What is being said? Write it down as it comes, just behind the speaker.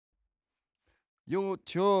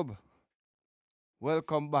YouTube,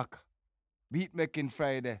 welcome back. Beat making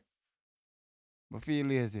Friday. I feel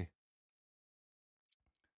lazy.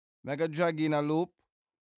 I got drag in a loop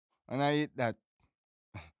and I eat that.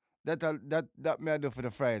 That me I do for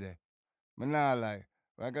the Friday. Me nah lie.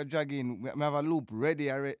 I got drag in. Me have a loop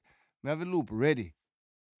ready already. Me have a loop ready,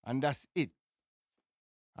 and that's it.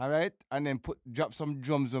 All right, and then drop some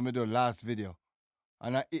drums on me the last video,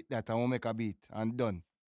 and I eat that and we make a beat and done.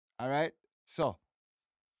 All right. So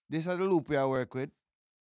this is the loop we are work with.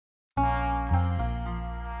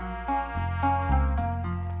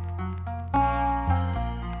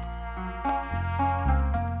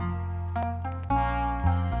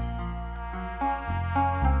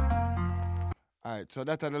 All right. So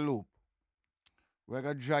that's the loop. We're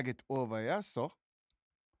gonna drag it over, yeah. So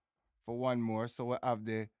for one more, so we have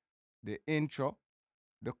the intro,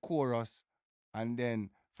 the chorus, and then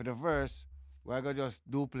for the verse, we're gonna just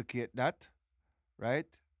duplicate that,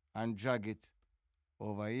 right? And drag it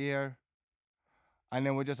over here. And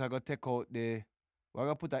then we're just gonna take out we're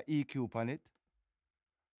gonna put an EQ on it,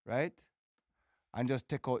 right? And just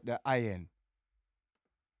take out the IN,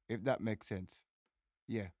 if that makes sense.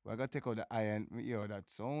 Yeah, we're gonna take out the IN, we hear that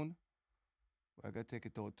sound. We're gonna take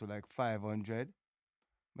it out to like 500.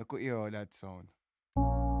 We could hear that sound.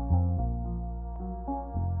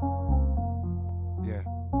 Yeah,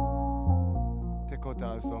 take out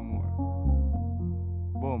all some more.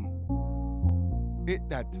 Boom. Hit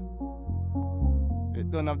that. It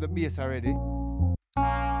don't have the bass already.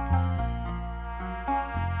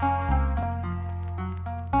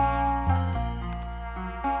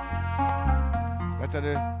 That's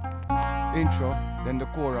the intro, then the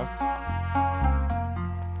chorus.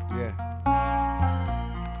 Yeah.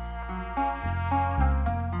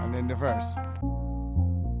 And then the verse.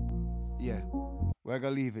 Yeah. We're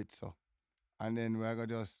gonna leave it so. And then we're gonna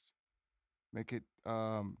just make it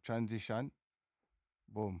transition.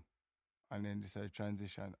 Boom. And then this is a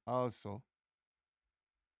transition. Also,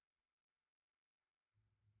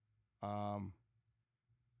 um,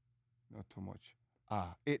 not too much.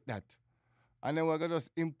 Hit that. And then we're gonna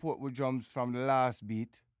just import with drums from the last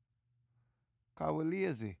beat. Cause we're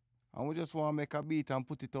lazy. And we just wanna make a beat and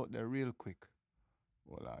put it out there real quick.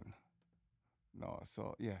 Hold on. No,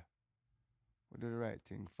 so yeah. We do the right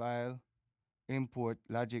thing. File, import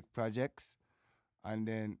Logic projects, and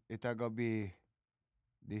then it'll go be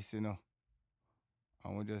this, and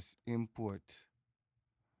we just import.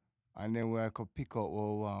 And then we could pick out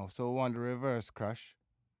what we want. So we want the reverse crash.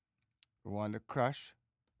 We want the crash,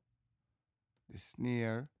 the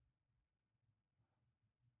snare,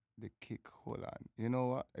 the kick. Hold on. You know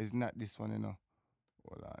what? It's not this one,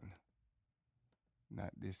 Hold on.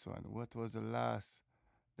 Not this one. What was the last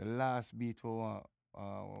beat we want?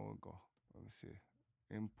 Where we go? Let me see.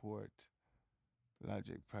 Import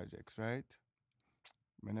Logic projects, right?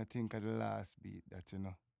 When I think of the last beat that,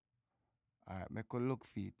 Alright, make a look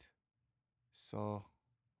for it. So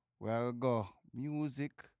we'll go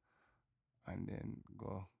music and then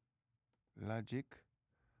go Logic.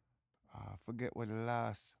 Forget what the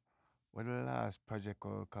last project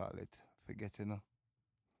we'll call it. Forget,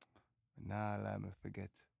 Nah, let me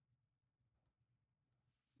forget.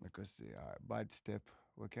 Make us see. Alright, bad step.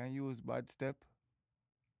 We can use bad step.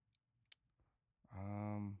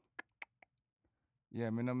 Yeah,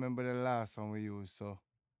 me not remember the last one we used, so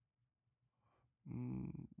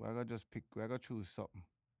we're gonna just we're gonna choose something.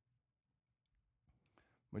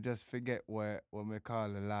 But just forget what we call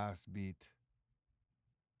the last beat.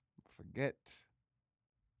 Forget.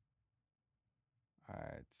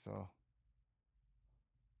 Alright, so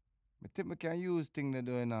I think we can use thing they're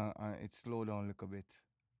doing and it slow down a little bit.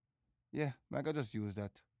 Yeah, I can just use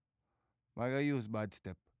that. I can use bad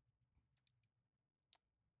step.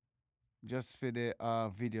 Just for the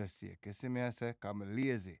video sake. You see me I say, cause I'm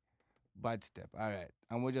lazy. Bad step. Alright.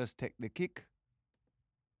 And we'll just take the kick.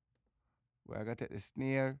 We're gonna take the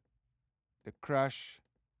snare, the crash,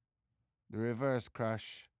 the reverse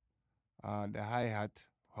crash, the hi-hat,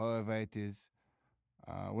 however it is.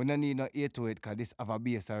 We don't need no ear to it because this have a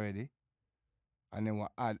bass already. And then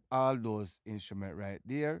we'll add all those instruments right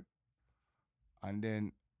there. And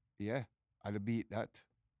then, yeah, I'll beat that.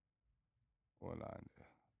 Hold on.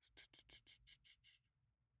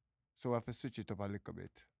 So I have to switch it up a little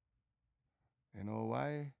bit. You know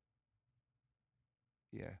why?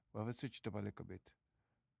 Yeah, we have to switch it up a little bit.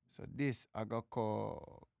 So this I got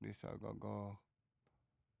call, this I got go.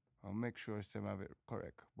 I'll make sure some have it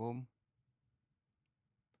correct. Boom.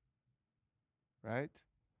 Right?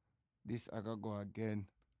 This I got go again.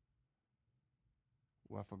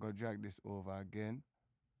 We have to go drag this over again.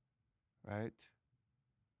 Right?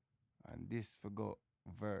 And this for go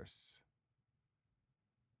verse.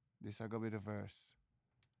 This I go be the verse.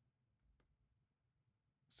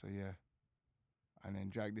 So yeah. And then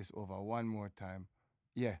drag this over one more time.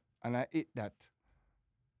 Yeah. And I hit that.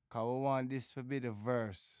 Cause we want this to be the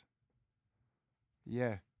verse.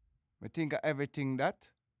 Yeah. I think of everything that.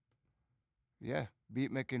 Yeah.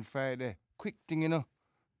 Beat making Friday. Quick thing, you know.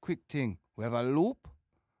 Quick thing. We have a loop.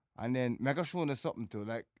 And then make a show you something too.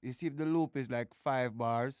 Like you see if the loop is like 5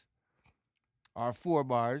 bars or 4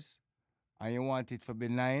 bars and you want it to be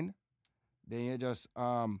 9, then you just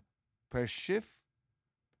press shift.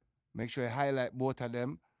 Make sure you highlight both of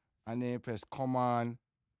them and then you press command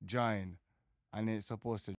join. And then it's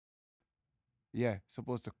supposed to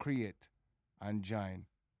supposed to create and join.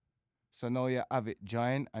 So now you have it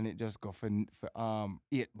join and it just go for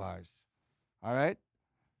 8 bars. Alright?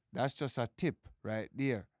 That's just a tip right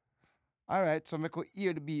there. Alright, so make we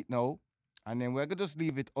hear the beat now. And then we're gonna just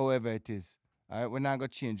leave it however it is. Alright, we're not gonna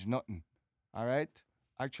change nothing. Alright?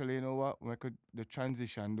 Actually, you know what? We could the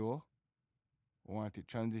transition though. We want it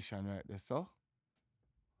transition right there, so.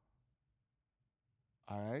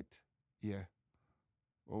 Alright? Yeah.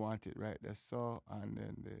 We want it right there, so, and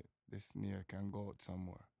then the snare can go out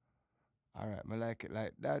somewhere. Alright, I like it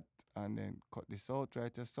like that, and then cut this out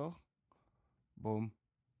right there, so. Boom.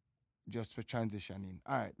 Just for transitioning.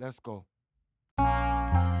 Alright, let's go.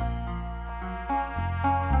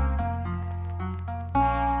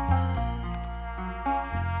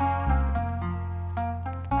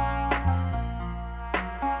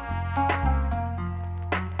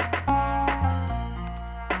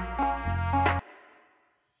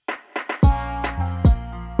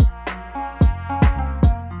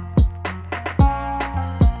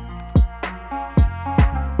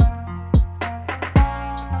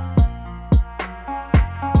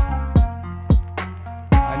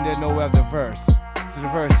 And then now we have the verse. So the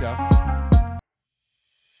verse, yeah.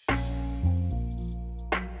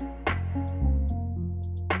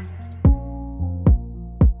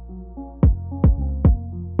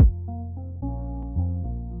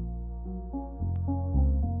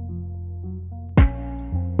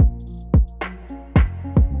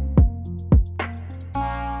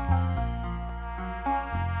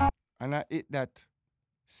 And I hit that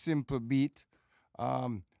simple beat. I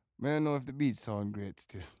don't know if the beat sound great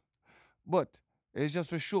still. But it's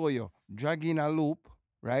just to show you, drag in a loop,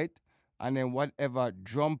 right? And then whatever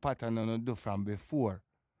drum pattern you do from before,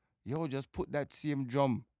 you just put that same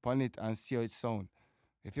drum on it and see how it sound.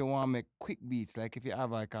 If you want to make quick beats, like if you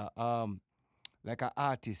have like an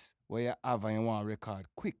artist where you have and you want to record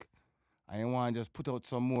quick, and you want to just put out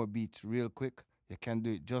some more beats real quick, you can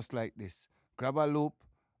do it just like this. Grab a loop,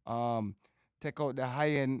 take out the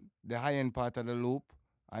high end part of the loop,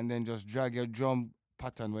 and then just drag your drum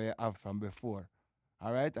pattern where you have from before.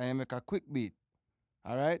 Alright? And you make a quick beat.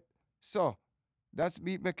 Alright? So that's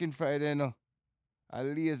beat making Friday no. A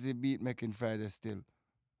lazy beat making Friday still.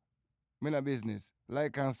 Me no business.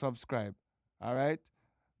 Like and subscribe. Alright?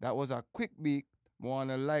 That was a quick beat. Want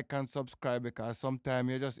to like and subscribe because sometimes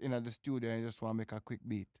you're just in at the studio and you just want to make a quick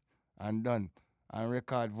beat and done and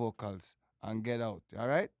record vocals and get out.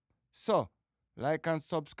 Alright? So, like and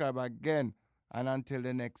subscribe again, and until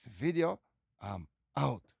the next video, I'm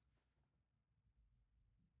out.